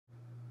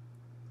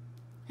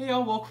Hey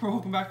y'all,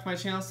 welcome back to my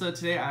channel. So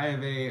today I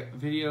have a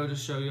video to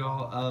show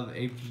y'all of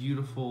a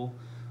beautiful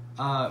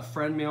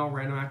friend mail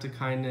random act of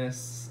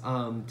kindness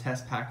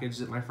test package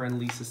that my friend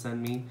Lisa sent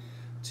me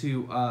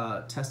to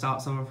test out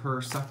some of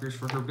her suckers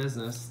for her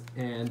business.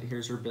 And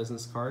here's her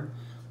business card,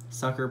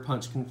 Sucker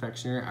Punch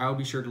Confectionery. I will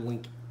be sure to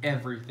link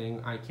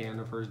everything I can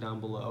of hers down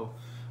below.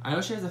 I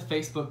know she has a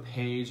Facebook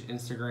page,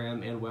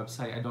 Instagram, and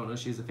website. I don't know if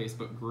she has a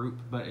Facebook group,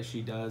 but if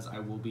she does, I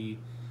will be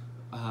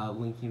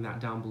linking that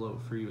down below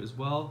for you as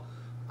well.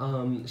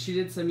 She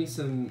did send me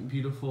some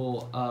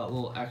beautiful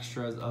little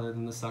extras other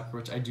than the sucker,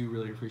 which I do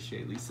really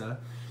appreciate, Lisa.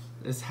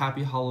 This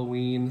Happy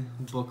Halloween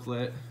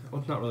booklet.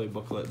 Well, it's not really a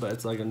booklet, but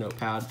it's like a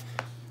notepad.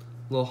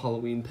 Little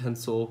Halloween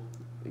pencil.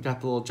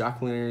 Got the little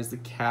jack-o'-lanterns, the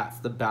cats,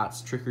 the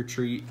bats, trick or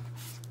treat.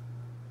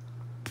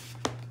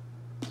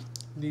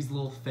 These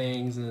little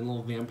fangs and then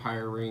little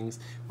vampire rings,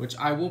 which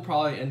I will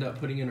probably end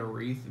up putting in a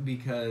wreath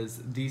because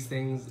these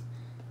things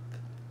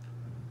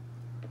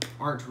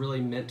aren't really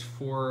meant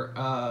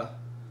for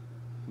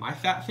my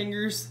fat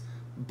fingers,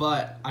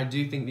 but I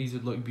do think these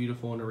would look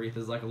beautiful in a wreath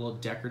as like a little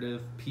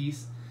decorative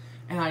piece.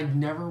 And I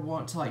never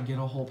want to like get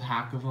a whole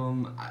pack of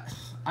them.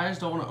 I just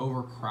don't want to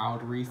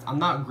overcrowd wreaths. I'm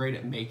not great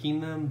at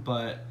making them,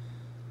 but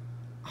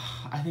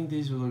I think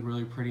these would look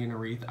really pretty in a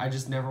wreath. I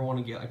just never want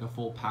to get like a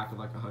full pack of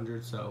like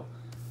 100, so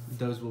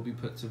those will be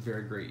put to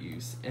very great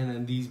use. And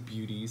then these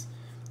beauties,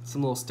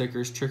 some little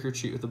stickers, Trick or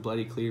Treat with a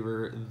Bloody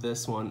Cleaver.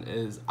 This one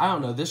is, I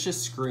don't know, this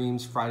just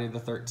screams Friday the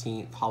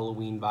 13th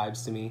Halloween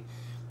vibes to me.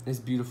 This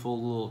beautiful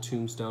little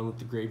tombstone with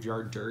the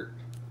graveyard dirt.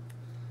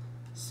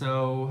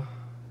 So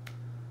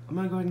I'm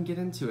gonna go ahead and get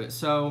into it.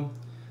 So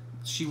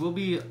she will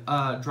be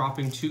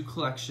dropping 2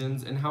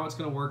 collections, and how it's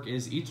gonna work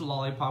is each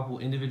lollipop will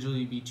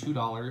individually be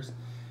 $2,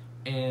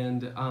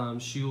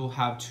 and she will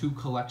have 2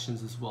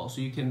 collections as well.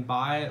 So you can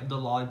buy the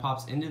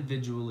lollipops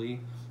individually,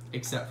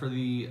 except for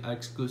the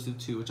exclusive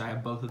 2, which I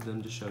have both of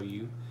them to show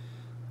you,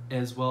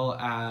 as well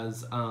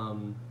as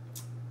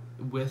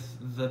with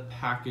the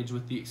package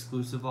with the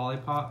exclusive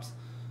lollipops.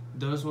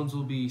 Those ones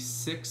will be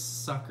 6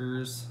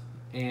 suckers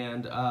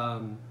and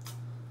a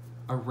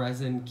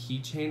resin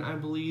keychain, I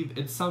believe.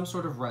 It's some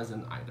sort of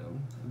resin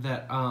item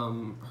that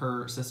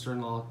her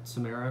sister-in-law,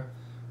 Tamara,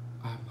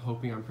 I'm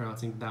hoping I'm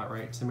pronouncing that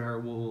right, Tamara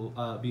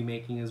will be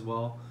making as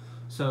well.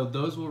 So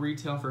those will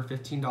retail for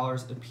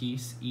 $15 a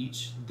piece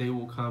each. They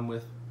will come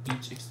with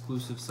each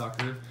exclusive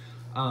sucker.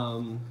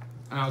 And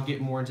I'll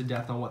get more into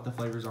depth on what the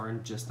flavors are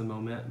in just a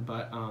moment,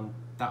 but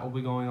that will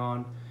be going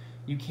on.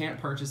 You can't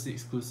purchase the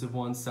exclusive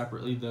ones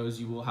separately. Those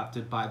you will have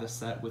to buy the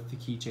set with the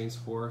keychains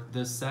for.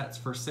 The sets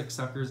for 6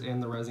 suckers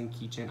and the resin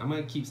keychain, I'm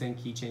going to keep saying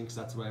keychain because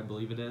that's what I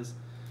believe it is,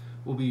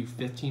 will be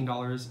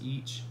 $15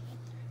 each.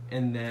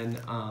 And then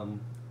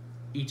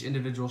each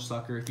individual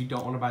sucker, if you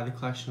don't want to buy the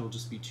collection, will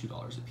just be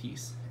 $2 a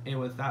piece. And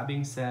with that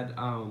being said,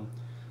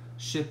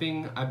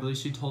 shipping, I believe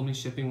she told me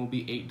shipping will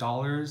be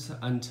 $8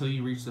 until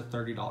you reach the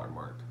 $30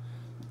 mark,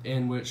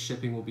 in which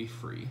shipping will be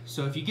free.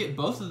 So if you get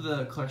both of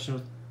the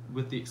collection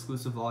with the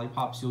exclusive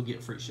lollipops, you'll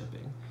get free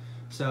shipping.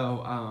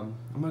 So I'm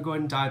gonna go ahead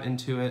and dive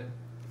into it.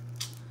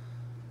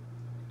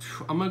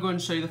 I'm gonna go ahead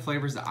and show you the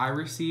flavors that I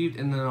received,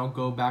 and then I'll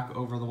go back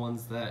over the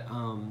ones that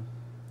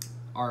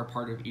are a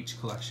part of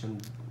each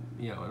collection,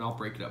 you know, and I'll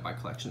break it up by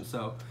collection.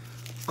 So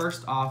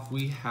first off,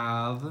 we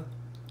have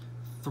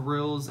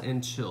Thrills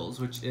and Chills,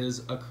 which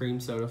is a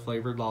cream soda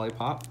flavored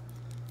lollipop.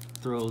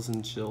 Thrills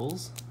and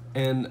Chills.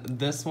 And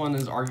this one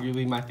is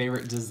arguably my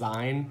favorite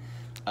design.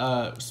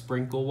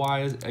 Sprinkle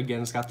wise,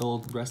 again, it's got the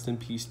little rest in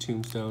peace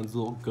tombstones,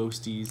 little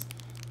ghosties,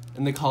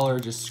 and the color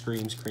just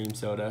screams cream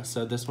soda.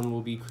 So this one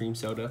will be cream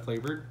soda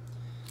flavored.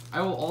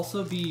 I will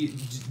also be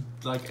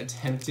like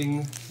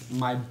attempting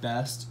my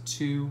best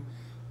to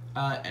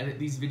edit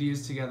these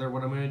videos together.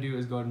 What I'm going to do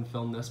is go ahead and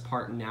film this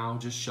part now,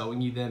 just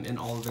showing you them in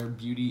all of their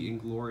beauty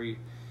and glory,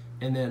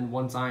 and then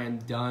once I am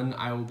done,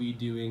 I will be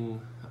doing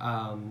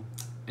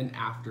an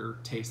after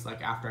taste,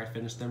 like after I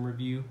finish them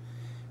review.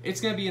 It's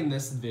gonna be in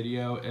this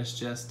video. It's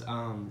just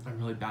I'm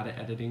really bad at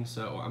editing,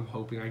 so I'm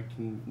hoping I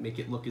can make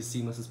it look as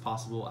seamless as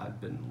possible.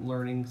 I've been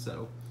learning,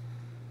 so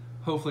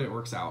hopefully it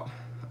works out.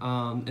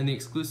 And the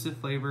exclusive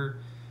flavor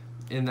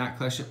in that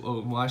collection,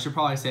 well, I should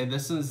probably say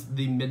this is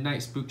the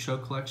Midnight Spook Show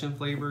collection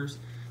flavors.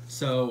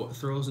 So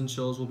Thrills and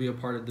Chills will be a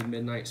part of the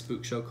Midnight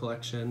Spook Show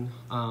collection,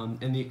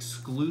 and the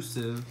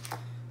exclusive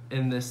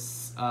in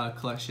this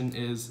collection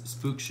is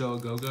Spook Show A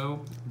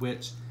Go-Go,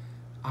 which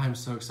I'm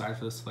so excited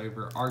for this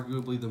flavor,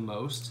 arguably the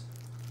most.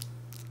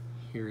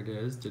 Here it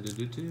is,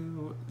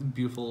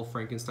 beautiful little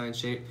Frankenstein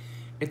shape.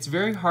 It's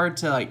very hard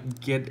to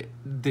like get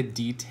the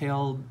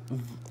detailed,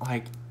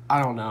 like,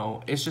 I don't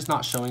know, it's just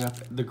not showing up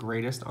the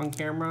greatest on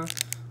camera,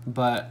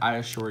 but I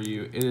assure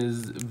you, it is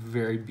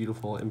very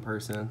beautiful in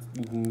person.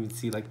 You can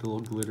see like the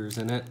little glitters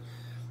in it.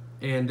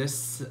 And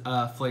this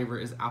flavor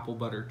is Apple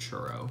Butter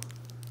Churro.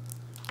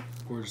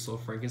 Gorgeous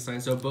little Frankenstein.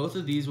 So both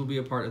of these will be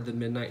a part of the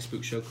Midnight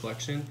Spook Show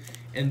collection,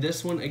 and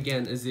this one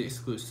again is the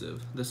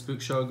exclusive, the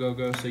Spook Show A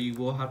Go-Go, so you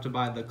will have to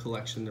buy the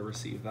collection to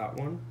receive that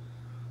one.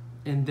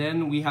 And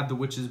then we have the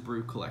Witch's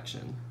Brew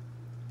collection.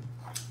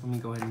 Let me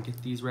go ahead and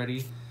get these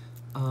ready.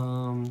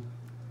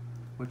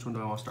 Which one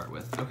do I want to start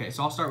with? Okay,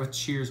 so I'll start with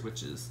Cheers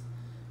Witches.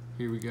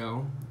 Here we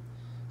go.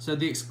 So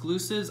the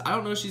exclusives, I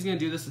don't know if she's gonna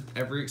do this with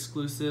every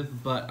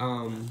exclusive, but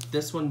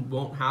this one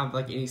won't have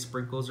like any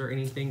sprinkles or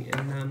anything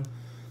in them.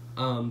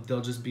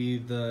 They'll just be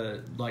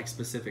the like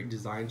specific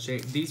design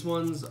shape. These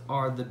ones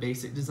are the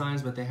basic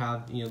designs, but they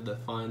have, you know, the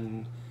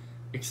fun,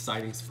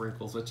 exciting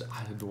sprinkles, which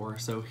I adore.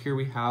 So here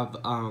we have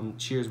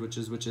Cheers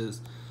Witches, which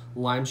is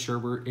lime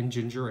sherbet and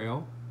ginger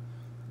ale.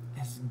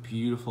 It's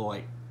beautiful,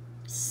 like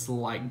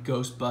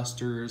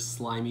Ghostbusters,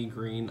 slimy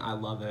green. I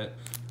love it.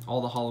 All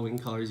the Halloween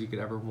colors you could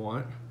ever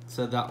want.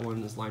 So that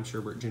one is lime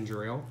sherbet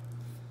ginger ale.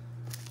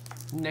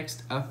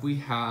 Next up we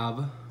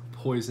have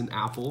Poison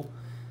Apple.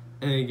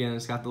 And again,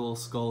 it's got the little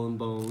skull and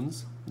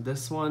bones.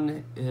 This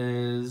one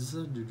is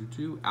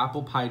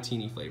apple pie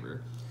teeny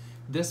flavor.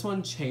 This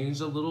one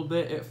changed a little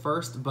bit at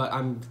first, but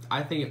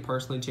I think it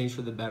personally changed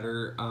for the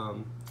better.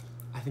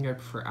 I think I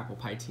prefer apple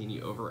pie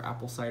teeny over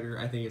apple cider.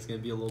 I think it's gonna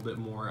be a little bit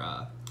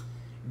more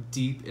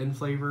deep in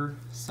flavor.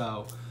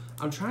 So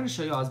I'm trying to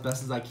show y'all as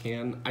best as I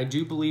can. I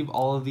do believe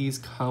all of these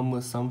come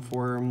with some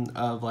form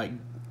of like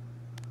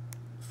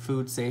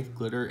food safe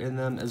glitter in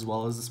them, as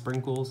well as the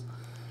sprinkles.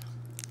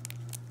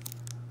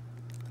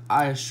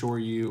 I assure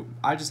you,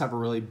 I just have a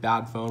really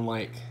bad phone.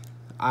 Like,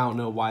 I don't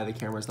know why the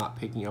camera's not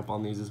picking up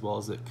on these as well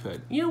as it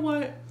could. You know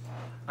what?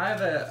 I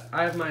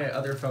have my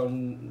other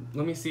phone.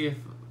 Let me see if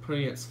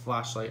putting its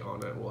flashlight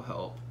on it will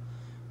help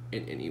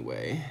in any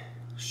way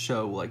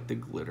show like the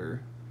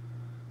glitter.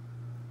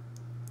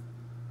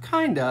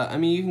 Kinda. I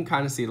mean, you can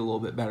kind of see it a little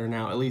bit better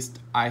now. At least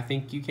I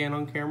think you can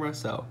on camera.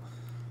 So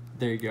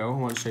there you go. I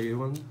want to show you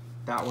one.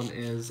 That one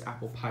is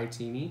apple pie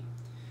teeny.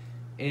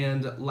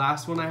 And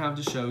last one I have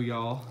to show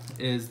y'all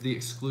is the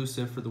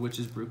exclusive for the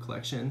Witch's Brew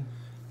collection.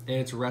 And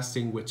it's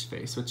Resting Witch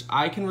Face, which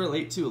I can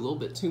relate to a little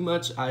bit too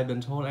much. I've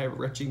been told I have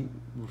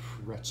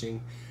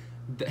retching.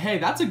 Hey,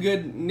 that's a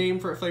good name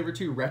for a flavor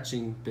too.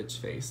 Retching bitch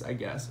face, I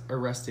guess. Or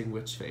Resting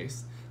Witch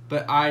Face.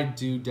 But I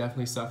do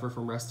definitely suffer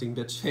from resting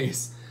bitch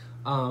face.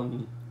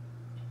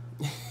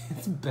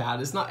 It's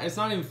bad. It's not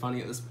even funny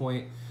at this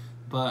point.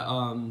 But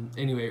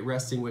anyway,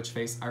 Resting Witch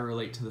Face, I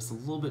relate to this a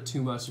little bit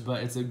too much,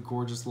 but it's a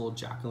gorgeous little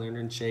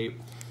jack-o'-lantern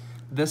shape.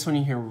 This one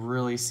you can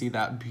really see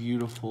that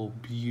beautiful,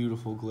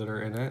 beautiful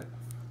glitter in it.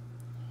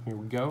 Here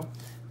we go.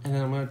 And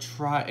then I'm gonna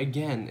try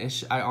again.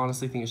 I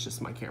honestly think it's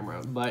just my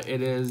camera, but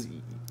it is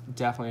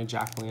definitely a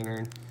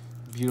jack-o'-lantern.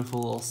 Beautiful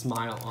little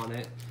smile on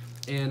it.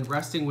 And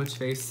Resting Witch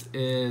Face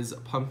is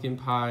pumpkin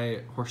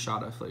pie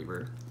horchata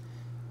flavor.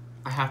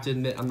 I have to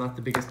admit, I'm not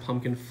the biggest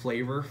pumpkin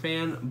flavor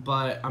fan,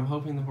 but I'm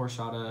hoping the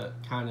horchata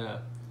kind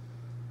of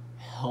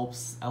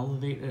helps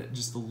elevate it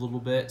just a little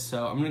bit.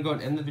 So I'm gonna go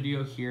and end the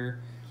video here,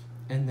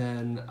 and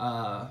then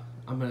I'm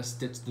gonna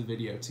stitch the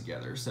video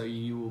together. So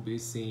you will be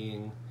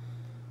seeing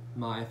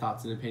my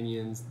thoughts and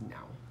opinions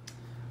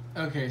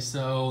now. Okay,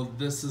 so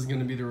this is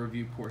gonna be the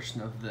review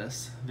portion of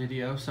this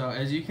video. So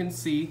as you can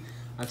see,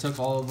 I took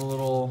all of the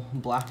little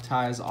black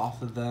ties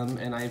off of them,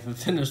 and I even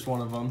finished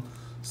one of them.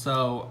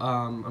 So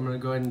I'm gonna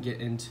go ahead and get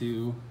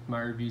into my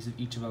reviews of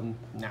each of them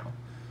now.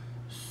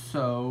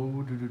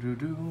 So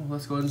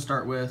let's go ahead and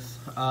start with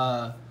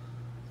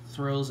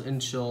Thrills and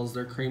Chills,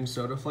 their cream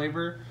soda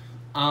flavor.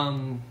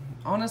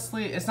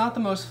 Honestly, it's not the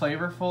most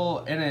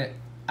flavorful, and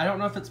I don't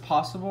know if it's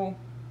possible,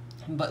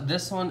 but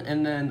this one,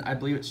 and then I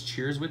believe it's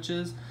Cheers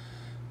Witches,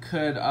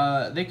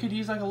 they could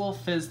use like a little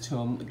fizz to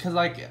them, because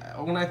like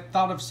when I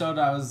thought of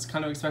soda, I was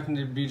kind of expecting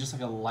it to be just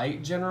like a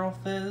light general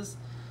fizz.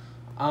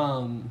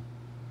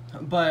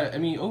 But I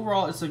mean,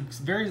 overall, it's a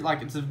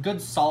it's a good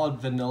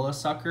solid vanilla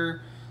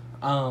sucker.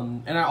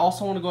 And I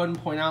also want to go ahead and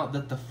point out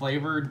that the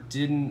flavor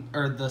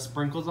the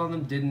sprinkles on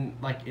them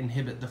didn't like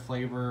inhibit the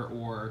flavor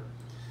or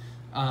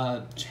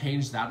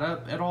change that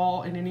up at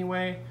all in any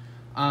way.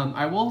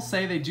 I will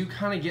say they do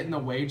kind of get in the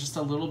way just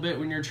a little bit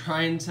when you're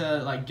trying to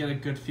like get a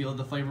good feel of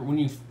the flavor when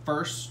you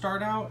first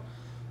start out.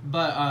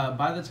 But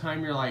by the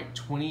time you're like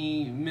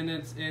 20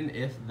 minutes in,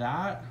 if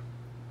that.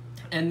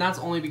 And that's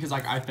only because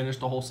like I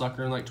finished the whole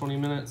sucker in like 20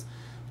 minutes,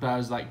 but I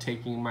was like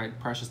taking my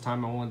precious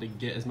time. I wanted to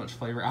get as much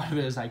flavor out of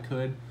it as I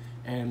could,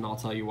 and I'll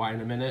tell you why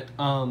in a minute.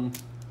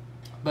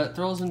 But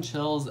Thrills and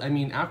Chills, I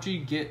mean, after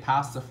you get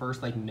past the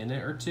first like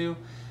minute or two,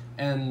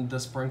 and the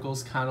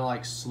sprinkles kind of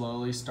like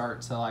slowly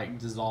start to like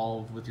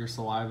dissolve with your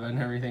saliva and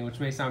everything, which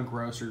may sound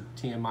gross or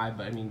TMI,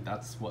 but I mean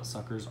that's what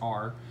suckers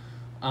are.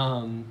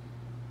 And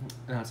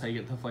that's how you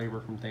get the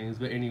flavor from things.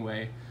 But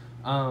anyway.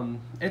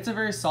 It's a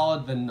very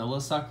solid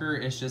vanilla sucker.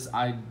 It's just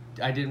I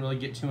didn't really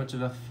get too much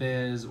of a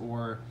fizz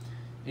or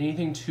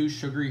anything too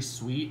sugary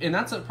sweet, and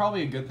that's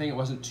probably a good thing. It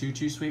wasn't too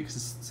sweet,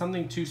 because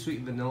something too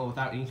sweet vanilla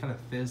without any kind of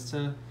fizz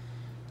to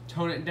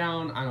tone it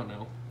down, I don't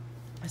know.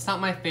 It's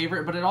not my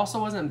favorite, but it also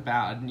wasn't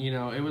bad. You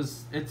know,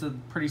 it's a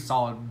pretty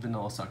solid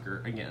vanilla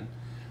sucker again.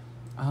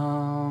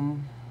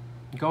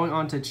 Going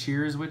on to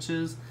Cheers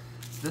Witches,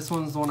 this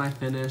one's the one I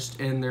finished,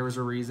 and there was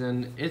a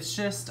reason. It's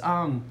just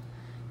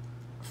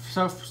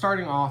so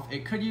starting off,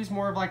 it could use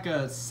more of like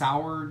a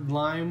sour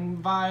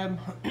lime vibe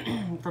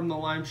from the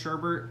lime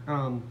sherbet.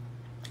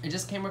 it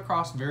just came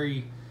across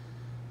very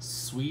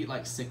sweet,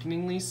 like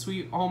sickeningly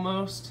sweet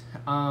almost.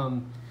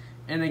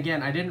 And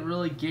again, I didn't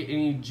really get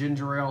any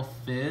ginger ale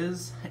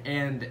fizz,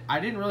 and I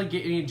didn't really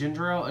get any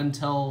ginger ale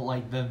until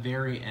like the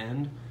very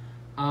end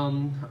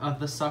of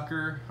the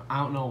sucker. I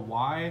don't know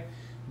why,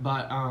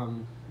 but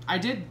I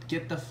did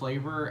get the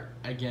flavor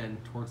again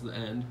towards the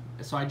end,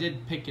 so I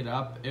did pick it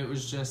up. It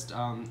was just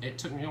it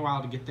took me a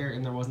while to get there,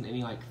 and there wasn't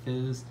any like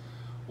fizz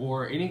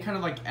or any kind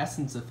of like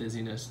essence of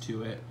fizziness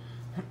to it.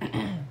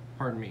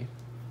 Pardon me.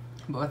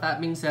 But with that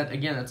being said,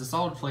 again, it's a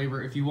solid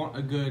flavor. If you want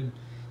a good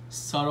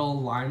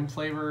subtle lime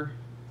flavor,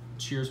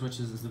 Cheers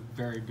Witches is a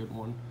very good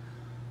one.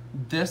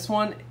 This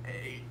one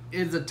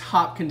is a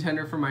top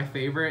contender for my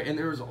favorite, and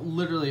there was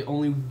literally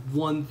only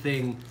one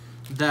thing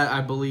that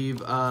I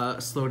believe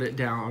slowed it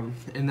down,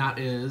 and that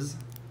is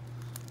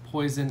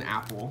Poison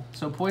Apple.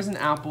 So Poison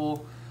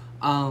Apple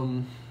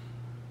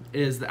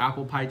is the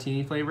apple pie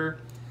teeny flavor.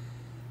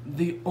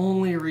 The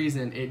only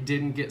reason it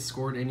didn't get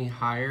scored any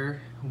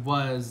higher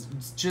was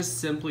just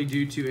simply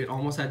due to it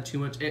almost had too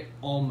much. It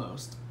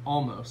almost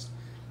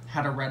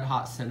had a red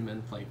hot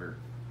cinnamon flavor,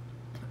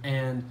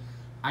 and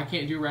I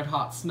can't do red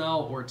hot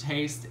smell or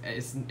taste.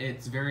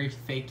 It's very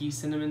fakey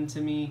cinnamon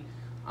to me.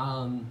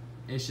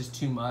 It's just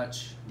too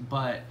much,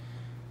 but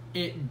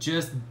it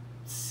just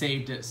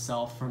saved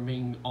itself from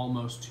being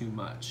almost too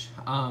much.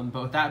 But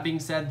with that being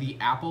said, the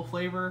apple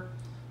flavor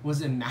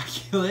was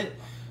immaculate.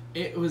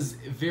 It was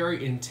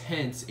very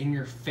intense, in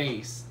your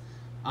face,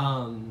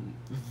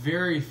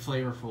 very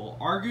flavorful.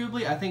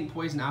 Arguably, I think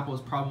Poison Apple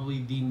is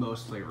probably the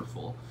most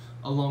flavorful,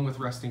 along with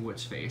Resting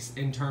Witch Face,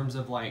 in terms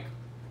of like,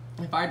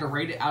 if I had to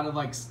rate it out of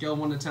like scale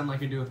 1 to 10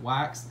 like I do with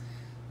Wax,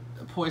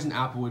 Poison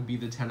Apple would be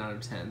the 10 out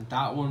of 10.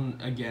 That one,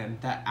 again,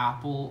 that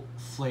apple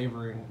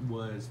flavoring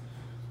was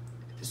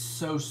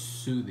so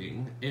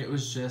soothing. It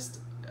was just,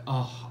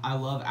 oh, I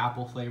love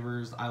apple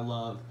flavors. I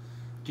love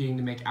getting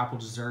to make apple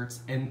desserts,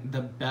 and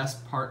the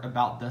best part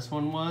about this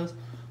one was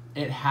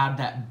it had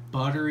that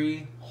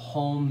buttery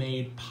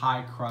homemade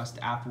pie crust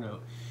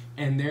afternote.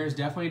 And there's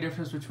definitely a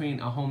difference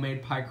between a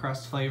homemade pie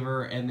crust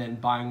flavor and then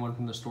buying one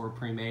from the store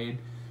pre-made.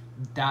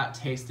 That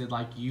tasted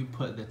like you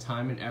put the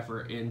time and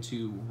effort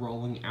into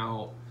rolling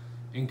out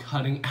and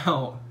cutting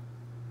out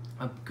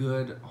a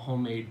good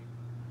homemade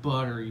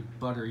buttery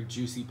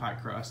juicy pie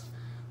crust.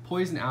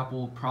 Poison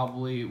Apple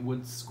probably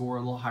would score a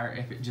little higher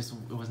if it just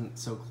wasn't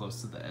so close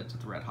to the edge of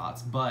the Red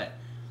Hots. But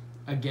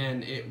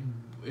again,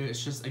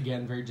 it's just,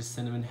 again, very just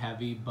cinnamon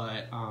heavy,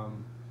 but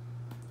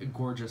a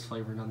gorgeous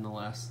flavor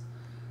nonetheless.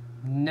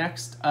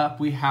 Next up,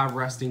 we have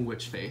Resting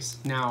Witch Face.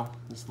 Now,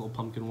 this little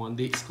pumpkin one,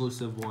 the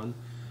exclusive one.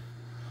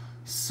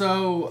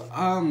 So,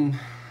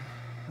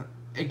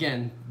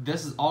 again,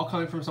 this is all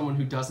coming from someone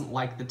who doesn't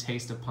like the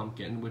taste of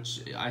pumpkin,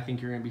 which I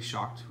think you're going to be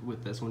shocked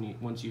with this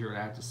once you hear what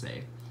I have to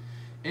say.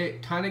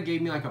 It kind of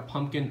gave me like a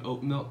pumpkin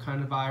oat milk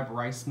kind of vibe,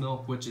 rice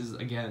milk, which is,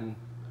 again,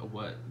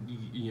 what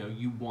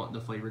you want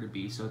the flavor to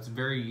be. So it's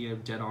very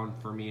dead on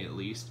for me, at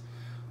least.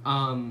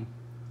 I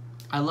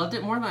loved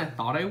it more than I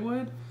thought I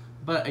would,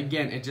 but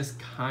again, it just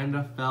kind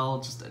of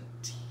fell just a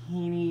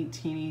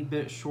teeny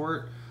bit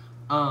short.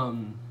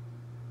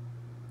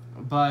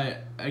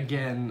 But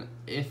again,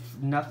 if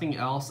nothing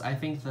else, I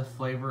think the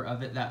flavor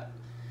of it, that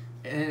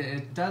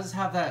it does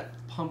have that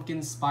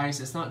pumpkin spice.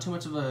 It's not too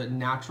much of a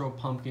natural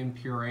pumpkin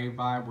puree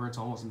vibe where it's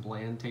almost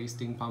bland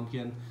tasting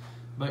pumpkin,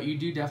 but you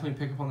do definitely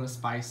pick up on the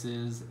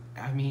spices.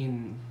 I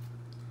mean,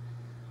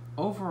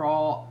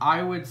 overall,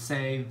 I would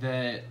say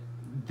that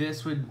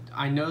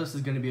I know this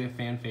is going to be a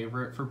fan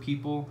favorite for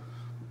people,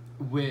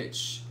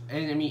 which,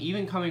 and I mean,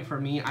 even coming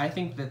from me, I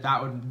think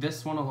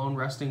this one alone,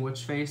 Resting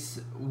Witch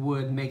Face,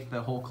 would make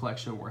the whole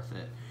collection worth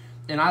it.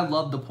 And I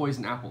love the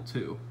Poison Apple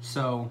too,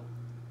 so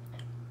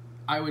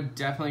I would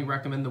definitely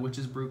recommend the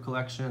Witch's Brew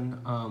collection.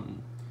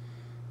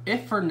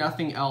 If for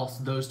nothing else,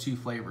 those two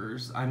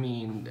flavors. I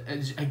mean,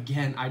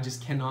 again, I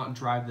just cannot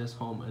drive this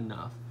home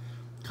enough.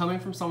 Coming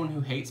from someone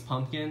who hates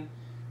pumpkin,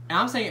 and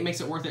I'm saying it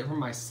makes it worth it for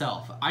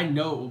myself. I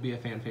know it will be a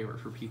fan favorite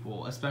for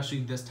people,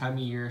 especially this time of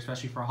year,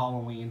 especially for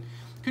Halloween.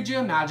 Could you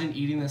imagine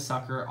eating this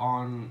sucker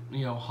on,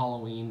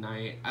 Halloween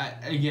night?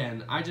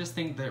 Again, I just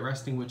think that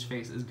Resting Witch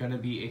Face is going to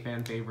be a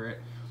fan favorite,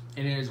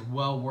 and it is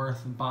well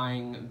worth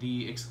buying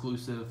the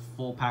exclusive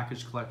full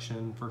package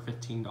collection for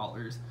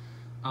 $15.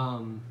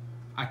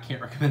 I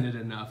can't recommend it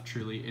enough,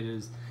 truly. It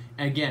is,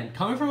 again,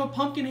 coming from a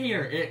pumpkin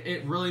hater,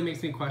 it really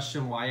makes me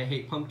question why I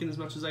hate pumpkin as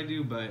much as I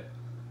do, but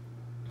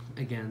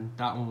again,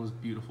 that one was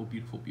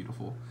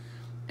beautiful.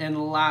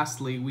 And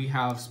lastly, we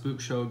have Spook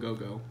Show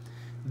Go-Go.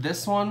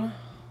 This one,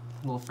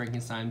 little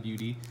Frankenstein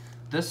beauty.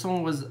 This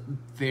one was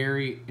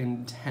very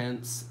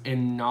intense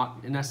and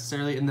not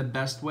necessarily in the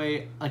best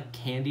way, a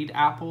candied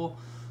apple.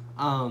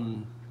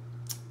 And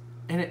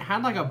it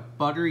had like a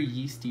buttery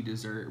yeasty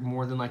dessert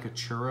more than like a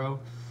churro.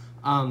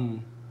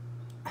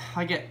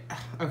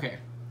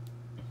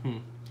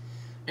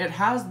 It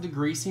has the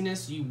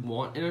greasiness you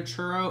want in a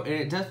churro, and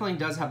it definitely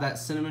does have that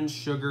cinnamon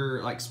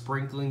sugar like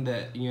sprinkling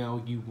that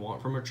you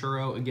want from a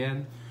churro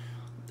again.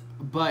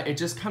 But it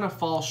just kind of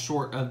falls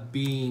short of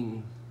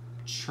being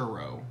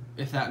churro.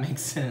 if that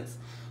makes sense.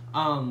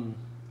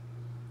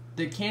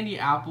 The candy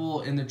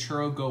apple and the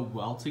churro go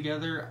well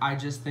together. I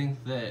just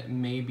think that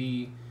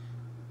maybe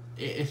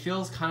it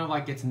feels kind of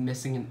like it's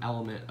missing an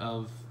element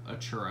of a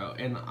churro,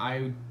 and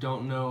I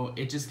don't know.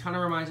 It just kind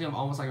of reminds me of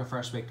almost like a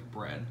fresh baked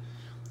bread,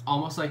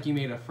 almost like you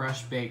made a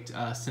fresh baked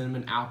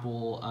cinnamon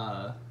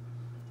apple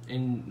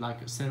in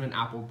like cinnamon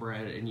apple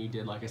bread, and you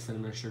did like a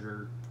cinnamon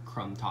sugar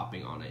crumb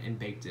topping on it and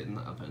baked it in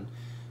the oven.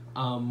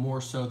 More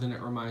so than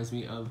it reminds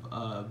me of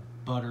a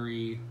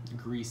buttery,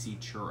 greasy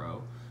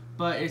churro.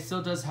 But it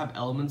still does have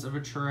elements of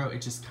a churro.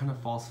 It just kind of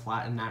falls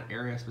flat in that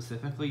area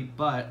specifically.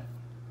 But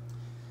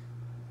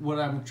what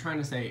I'm trying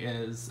to say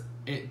is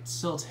it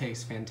still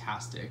tastes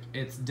fantastic.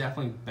 It's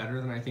definitely better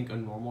than I think a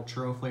normal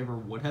churro flavor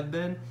would have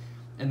been,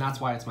 and that's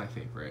why it's my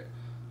favorite.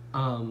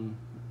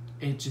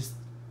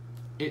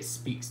 It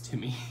speaks to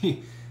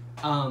me.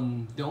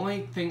 The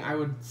only thing I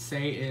would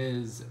say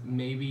is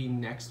maybe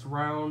next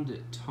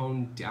round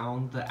tone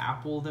down the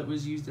apple that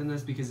was used in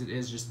this, because it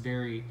is just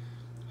very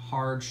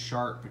hard,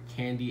 sharp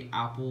candy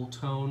apple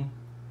tone.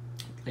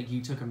 Like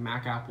you took a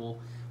Mac apple,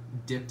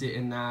 dipped it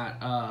in that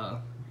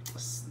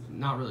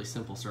not really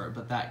simple syrup,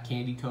 but that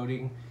candy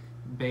coating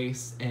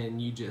base,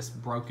 and you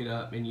just broke it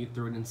up and you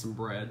threw it in some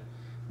bread,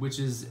 which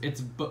is,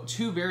 it's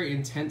two very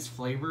intense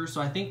flavors.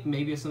 So I think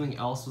maybe if something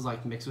else was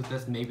like mixed with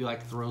this, maybe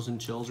like thrills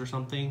and chills or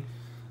something.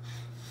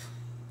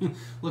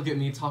 Look at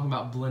me talking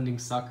about blending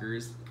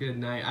suckers. Good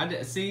night.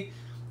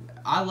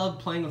 I love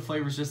playing with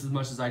flavors just as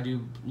much as I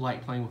do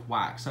like playing with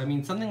wax. I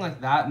mean, something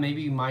like that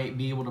maybe might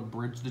be able to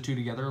bridge the two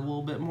together a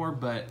little bit more,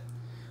 but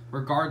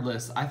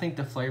regardless, I think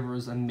the flavor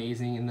is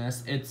amazing in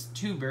this. It's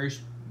two very,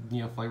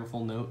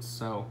 flavorful notes,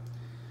 so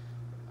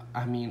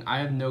I mean, I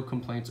have no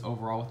complaints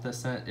overall with this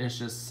scent. It's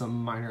just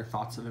some minor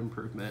thoughts of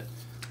improvement.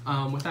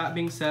 With that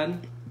being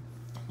said,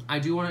 I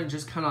do want to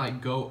just kind of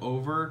like go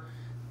over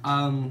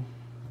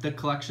the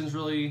collections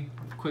really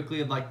quickly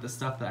of like the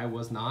stuff that I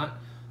was not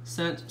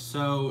sent.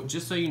 So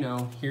just so you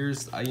know,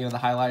 here's the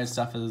highlighted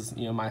stuff is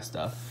my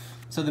stuff.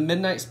 So the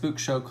Midnight Spook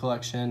Show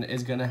collection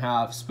is gonna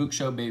have Spook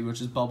Show Baby, which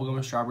is bubblegum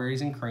with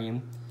strawberries and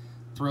cream,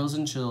 Thrills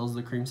and Chills,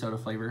 the cream soda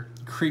flavor,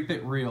 Creep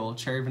It Real,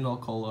 cherry vanilla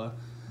cola.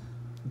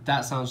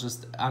 That sounds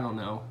just, I don't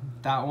know.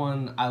 That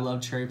one, I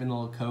love cherry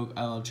vanilla Coke.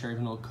 I love cherry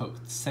vanilla Coke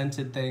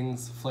scented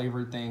things,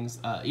 flavored things,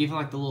 even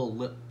like the little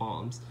lip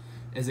balms.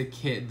 As a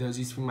kid, those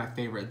used to be my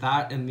favorite.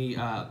 That and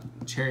the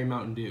cherry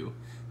Mountain Dew.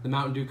 The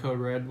Mountain Dew Code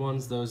Red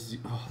ones, those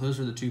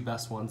are the two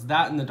best ones.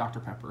 That and the Dr.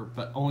 Pepper,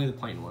 but only the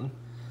plain one.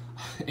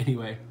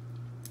 Anyway,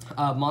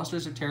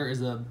 Monsters of Terror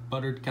is a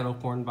buttered kettle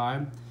corn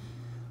vibe.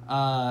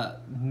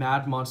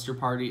 Mad Monster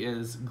Party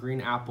is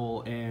green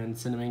apple and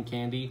cinnamon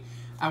candy.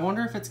 I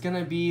wonder if it's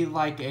gonna be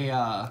like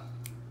a,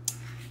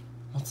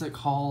 what's it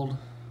called?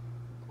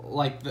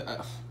 Like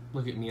the,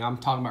 look at me, I'm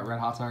talking about Red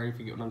Hot, sorry if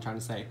you get what I'm trying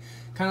to say.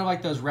 Kind of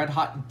like those Red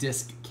Hot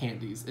disc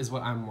candies is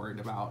what I'm worried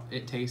about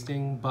it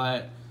tasting,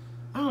 but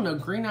I don't know,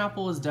 green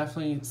apple is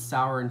definitely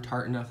sour and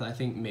tart enough that I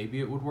think maybe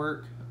it would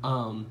work.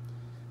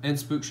 And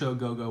Spook Show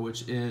Go-Go,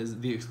 which is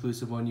the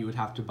exclusive one you would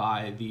have to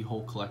buy the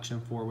whole collection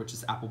for, which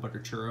is Apple Butter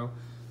Churro,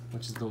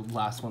 which is the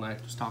last one I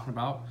was talking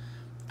about.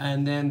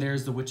 And then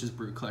there's the Witch's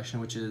Brew collection,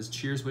 which is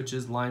Cheers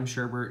Witches, Lime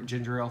Sherbet,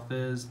 Ginger Ale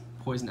Fizz,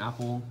 Poison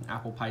Apple,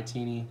 Apple Pie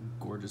Teeny,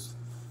 gorgeous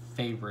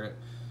favorite.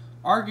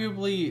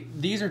 Arguably,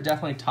 these are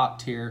definitely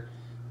top tier.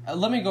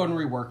 Let me go and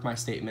rework my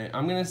statement.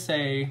 I'm going to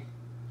say,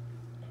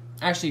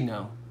 actually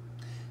no.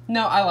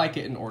 No, I like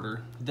it in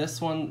order. This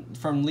one,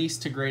 from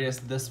least to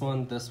greatest, this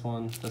one, this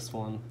one, this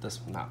one,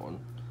 this one, that one.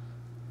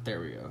 There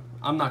we go.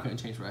 I'm not going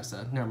to change what I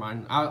said. Never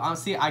mind. I'll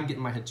see, I get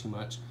in my head too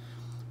much.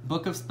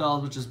 Book of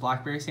Spells, which is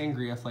blackberry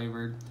sangria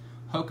flavored.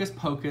 Hocus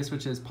Pocus,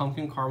 which is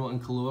pumpkin caramel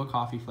and Kahlua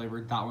coffee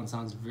flavored. That one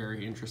sounds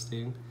very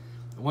interesting.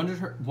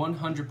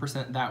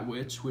 100% That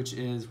Witch, which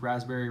is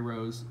raspberry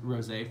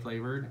rosé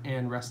flavored.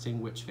 And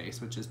Resting Witch Face,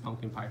 which is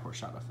pumpkin pie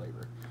horchata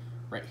flavor.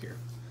 Right here.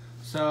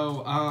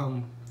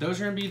 So those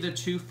are going to be the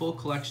two full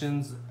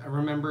collections.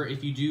 Remember,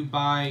 if you do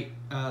buy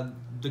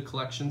the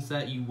collection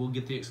set, you will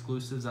get the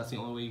exclusives. That's the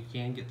only way you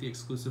can get the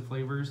exclusive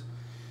flavors.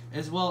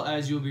 As well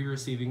as you'll be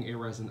receiving a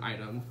resin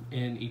item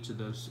in each of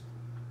those.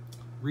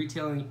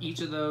 Retailing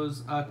each of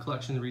those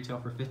collections retail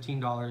for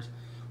 $15.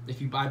 If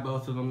you buy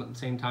both of them at the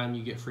same time,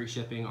 you get free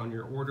shipping on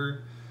your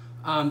order.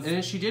 And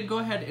then she did go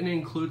ahead and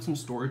include some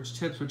storage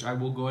tips, which I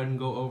will go ahead and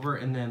go over,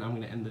 and then I'm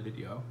going to end the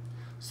video.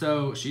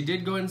 So she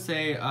did go and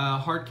say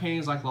hard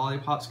candies like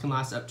Lollipops can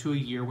last up to a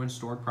year when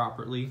stored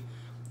properly.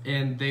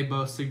 And they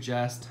both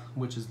suggest,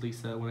 which is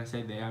Lisa, when I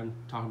say they, I'm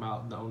talking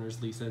about the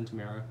owners, Lisa and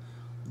Tamara.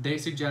 They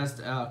suggest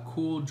a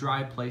cool,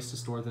 dry place to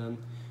store them.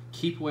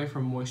 Keep away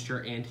from moisture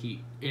and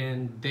heat.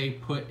 And they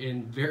put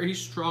in very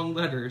strong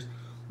letters,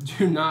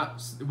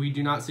 we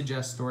do not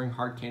suggest storing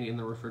hard candy in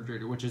the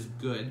refrigerator, which is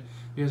good.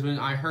 Because when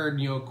I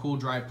heard, cool,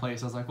 dry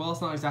place, I was like, well,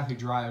 it's not exactly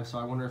dry, so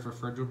I wonder if a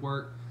fridge would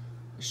work.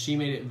 She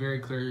made it very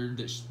clear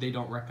that they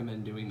don't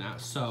recommend doing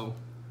that. So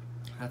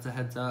that's a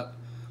heads up.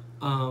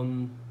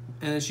 And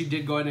then she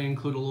did go ahead and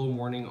include a little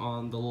warning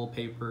on the little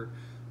paper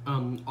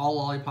All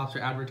lollipops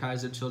are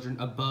advertised to children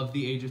above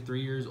the age of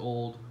 3 years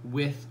old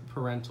with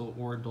parental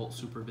or adult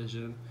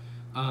supervision.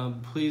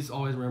 Please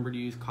always remember to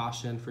use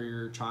caution for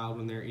your child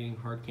when they're eating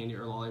hard candy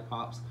or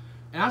lollipops.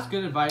 And that's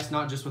good advice,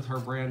 not just with her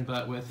brand,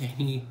 but with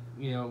any,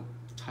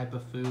 type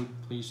of food.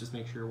 Please just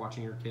make sure you're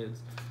watching your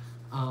kids.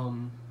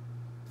 And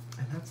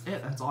that's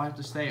it. That's all I have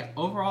to say.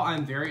 Overall,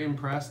 I'm very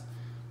impressed.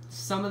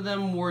 Some of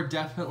them were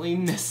definitely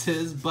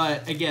misses,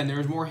 but again, there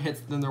was more hits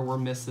than there were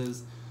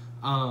misses.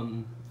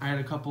 I had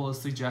a couple of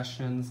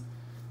suggestions,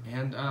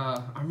 and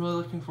I'm really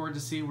looking forward to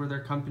see where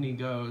their company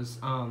goes.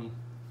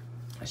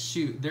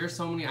 Shoot, there's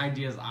so many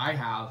ideas I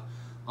have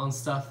on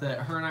stuff that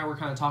her and I were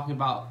kind of talking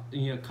about,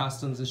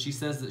 customs, and she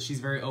says that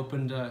she's very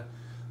open to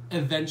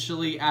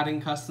eventually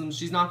adding customs.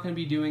 She's not going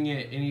to be doing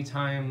it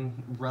anytime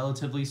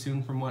relatively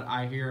soon from what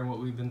I hear and what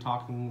we've been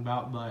talking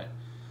about, but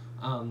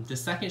the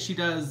second she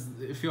does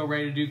feel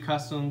ready to do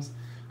customs,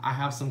 I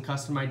have some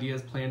custom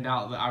ideas planned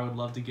out that I would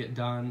love to get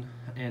done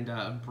and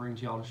bring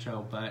to y'all to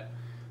show. But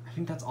I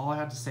think that's all I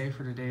have to say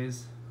for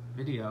today's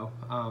video.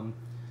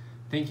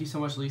 Thank you so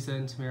much, Lisa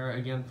and Tamara,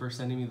 again for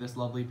sending me this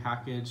lovely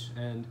package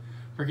and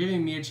for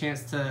giving me a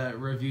chance to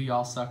review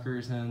y'all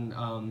suckers and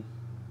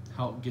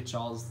help get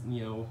y'all's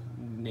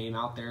name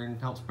out there and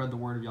help spread the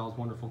word of y'all's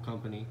wonderful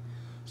company.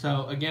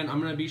 So again, I'm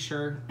going to be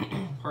sure,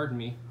 pardon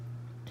me,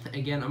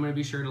 again, I'm going to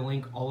be sure to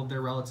link all of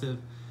their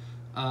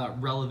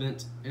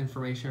relevant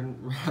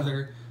information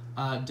down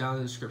in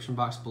the description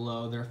box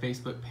below, their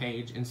Facebook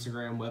page,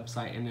 Instagram,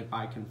 website, and if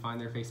I can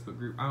find their Facebook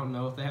group. I don't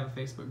know if they have a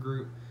Facebook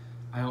group.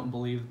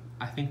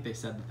 I think they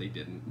said that they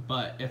didn't,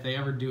 but if they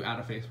ever do add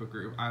a Facebook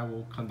group, I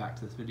will come back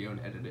to this video and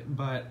edit it.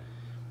 But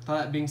with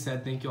that being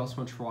said, thank you all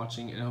so much for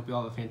watching, and I hope you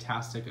all have a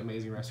fantastic,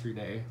 amazing rest of your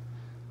day.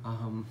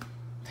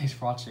 Thanks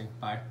for watching.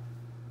 Bye.